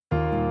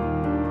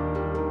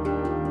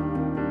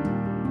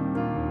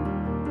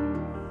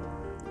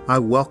I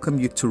welcome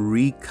you to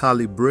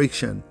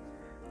Recalibration,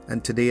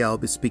 and today I'll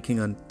be speaking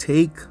on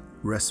Take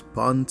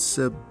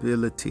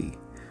Responsibility.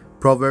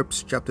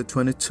 Proverbs chapter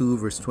 22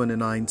 verse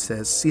 29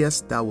 says,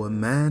 Seest thou a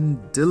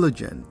man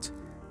diligent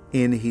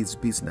in his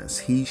business,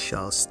 he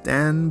shall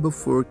stand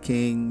before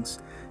kings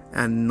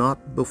and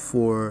not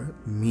before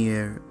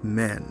mere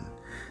men.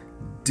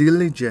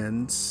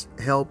 Diligence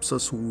helps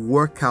us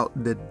work out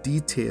the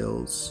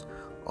details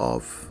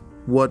of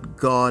what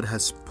God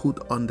has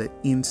put on the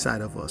inside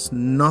of us.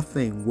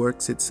 Nothing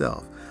works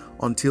itself.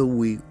 Until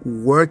we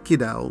work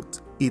it out,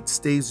 it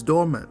stays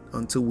dormant.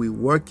 Until we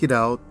work it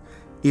out,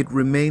 it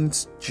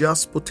remains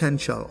just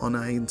potential on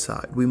our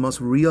inside. We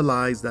must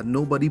realize that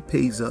nobody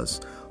pays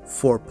us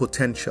for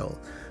potential.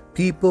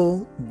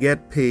 People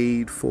get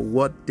paid for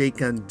what they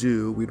can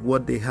do with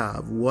what they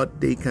have,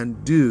 what they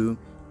can do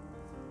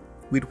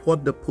with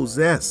what they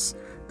possess,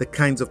 the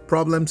kinds of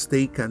problems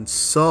they can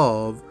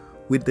solve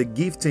with the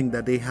gifting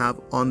that they have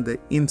on the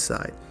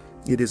inside.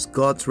 It is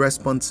God's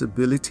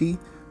responsibility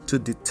to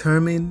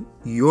determine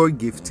your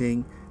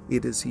gifting.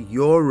 It is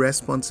your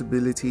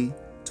responsibility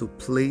to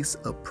place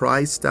a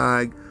price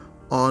tag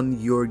on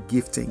your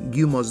gifting.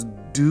 You must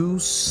do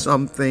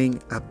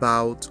something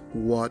about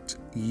what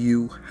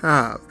you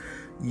have.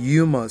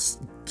 You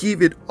must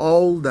give it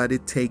all that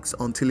it takes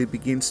until it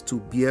begins to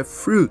bear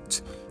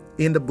fruit.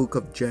 In the book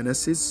of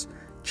Genesis,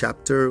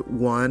 chapter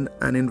 1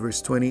 and in verse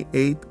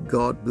 28,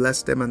 God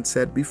blessed them and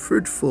said, Be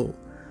fruitful,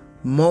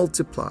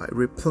 multiply,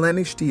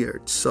 replenish the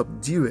earth,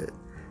 subdue it,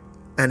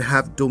 and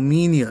have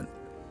dominion.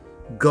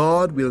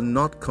 God will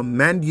not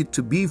command you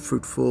to be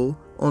fruitful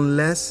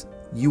unless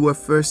you are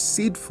first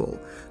seedful.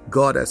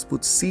 God has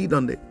put seed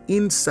on the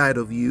inside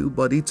of you,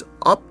 but it's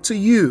up to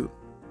you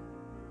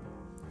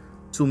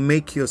to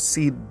make your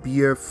seed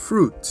bear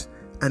fruit.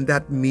 And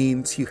that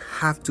means you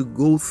have to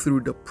go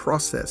through the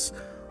process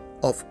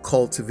of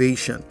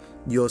cultivation.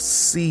 Your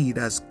seed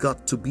has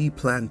got to be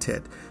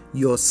planted.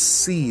 Your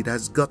seed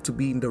has got to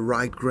be in the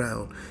right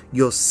ground.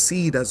 Your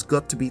seed has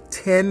got to be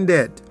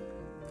tended.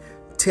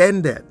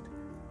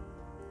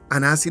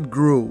 And as it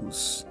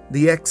grows,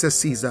 the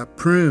excesses are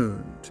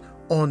pruned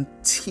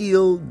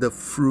until the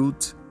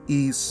fruit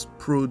is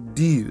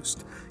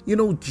produced. You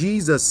know,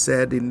 Jesus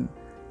said in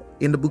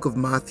the book of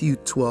Matthew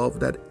 12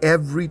 that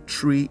every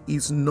tree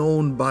is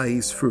known by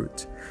his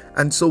fruit.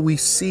 And so we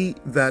see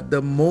that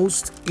the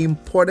most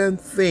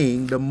important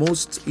thing, the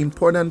most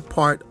important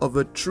part of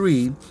a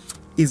tree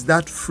is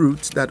that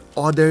fruit that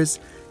others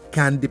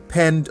can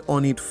depend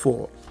on it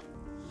for.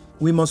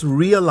 We must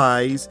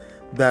realize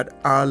that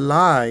our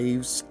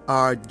lives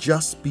are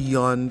just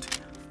beyond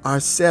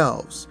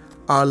ourselves.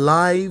 Our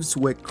lives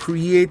were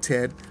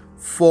created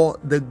for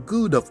the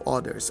good of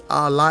others.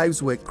 Our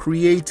lives were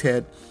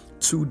created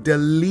to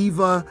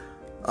deliver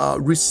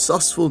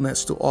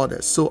resourcefulness to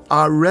others. So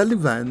our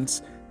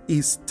relevance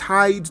is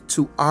tied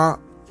to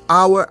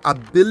our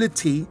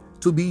ability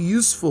to be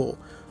useful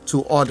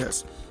to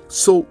others.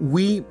 So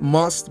we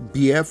must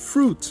bear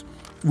fruit.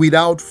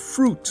 Without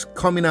fruit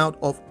coming out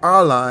of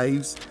our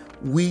lives,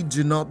 we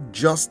do not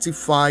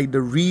justify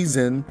the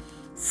reason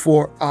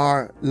for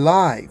our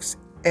lives.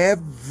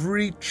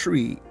 Every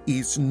tree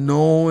is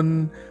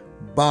known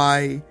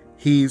by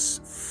his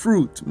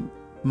fruit.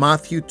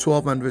 Matthew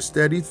 12 and verse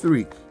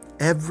 33.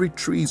 Every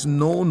tree is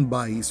known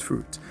by his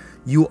fruit.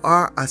 You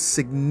are as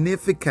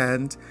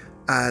significant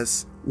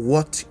as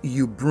what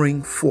you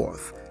bring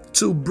forth.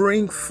 To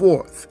bring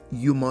forth,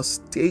 you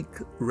must take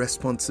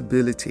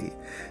responsibility.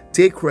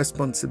 Take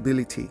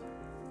responsibility.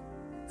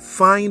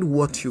 Find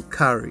what you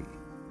carry.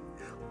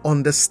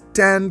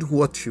 Understand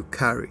what you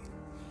carry.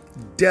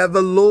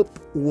 Develop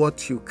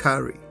what you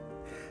carry.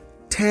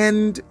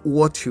 Tend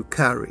what you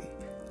carry.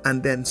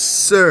 And then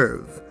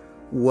serve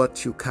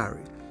what you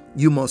carry.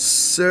 You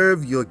must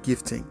serve your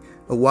gifting.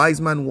 A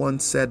wise man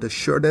once said the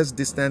shortest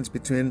distance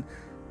between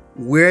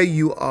where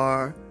you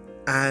are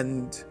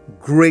and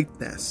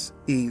greatness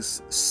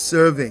is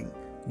serving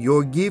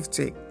your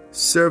gifting.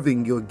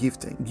 Serving your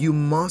gifting. You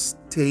must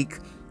take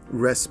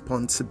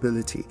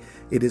responsibility.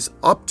 It is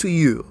up to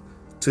you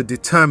to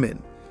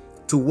determine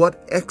to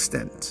what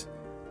extent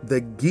the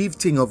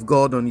gifting of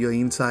God on your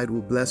inside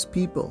will bless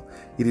people.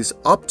 It is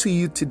up to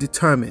you to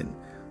determine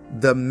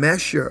the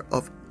measure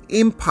of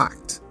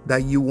impact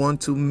that you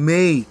want to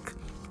make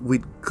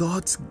with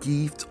God's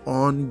gift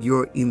on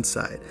your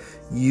inside.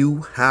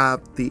 You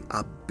have the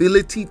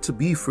ability to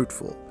be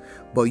fruitful,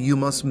 but you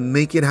must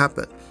make it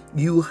happen.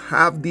 You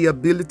have the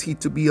ability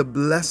to be a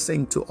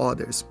blessing to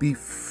others. Be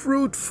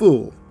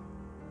fruitful.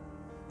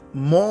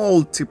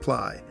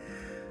 Multiply.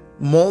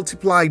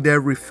 Multiply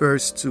there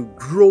refers to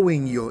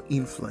growing your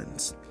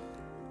influence.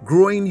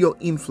 Growing your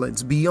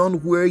influence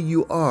beyond where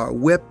you are,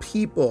 where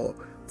people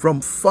from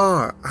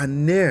far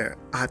and near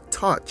are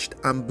touched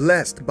and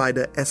blessed by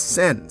the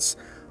essence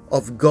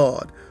of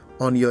God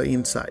on your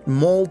inside.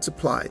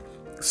 Multiply,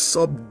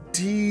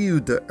 subdue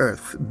the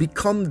earth,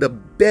 become the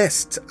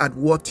best at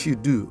what you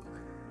do,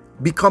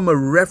 become a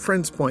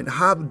reference point,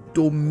 have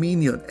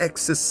dominion,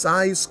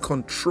 exercise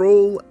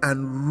control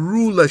and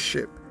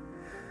rulership.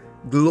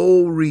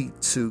 Glory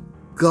to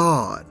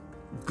God.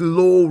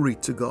 Glory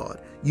to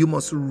God. You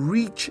must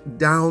reach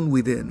down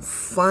within,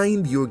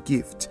 find your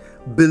gift,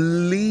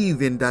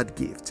 believe in that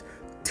gift,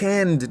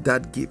 tend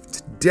that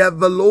gift,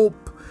 develop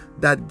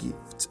that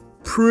gift,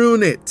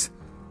 prune it,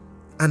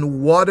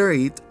 and water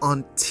it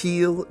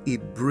until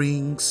it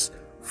brings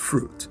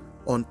fruit.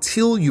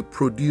 Until you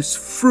produce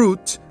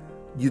fruit,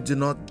 you do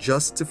not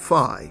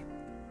justify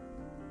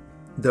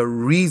the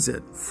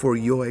reason for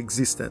your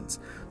existence.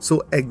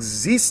 So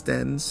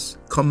existence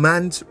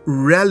commands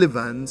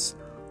relevance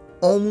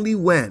only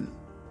when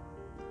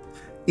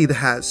it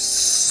has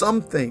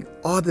something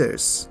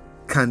others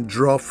can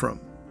draw from.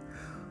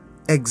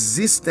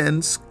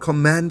 Existence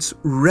commands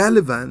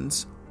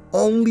relevance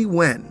only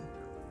when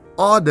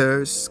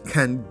others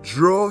can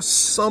draw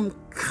some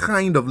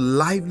kind of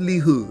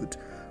livelihood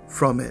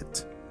from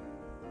it.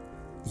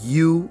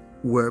 You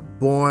were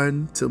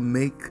born to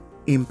make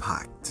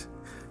impact.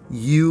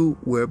 You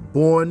were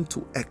born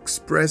to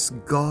express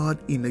God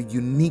in a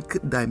unique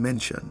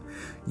dimension.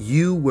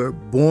 You were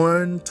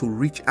born to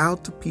reach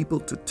out to people,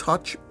 to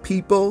touch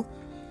people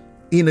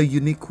in a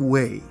unique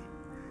way.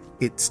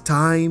 It's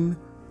time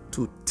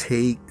to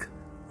take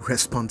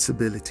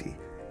responsibility.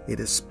 It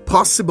is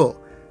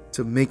possible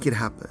to make it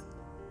happen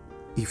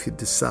if you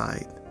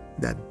decide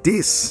that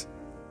this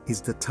is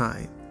the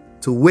time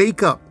to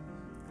wake up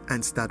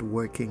and start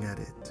working at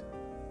it.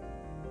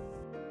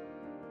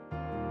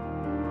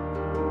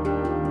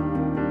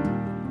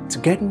 To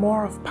get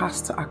more of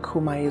Pastor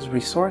Akumaye's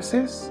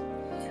resources,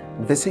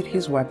 visit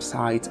his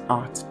website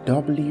at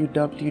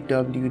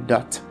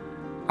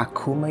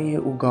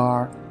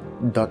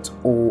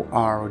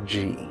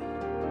www.akumayeugar.org.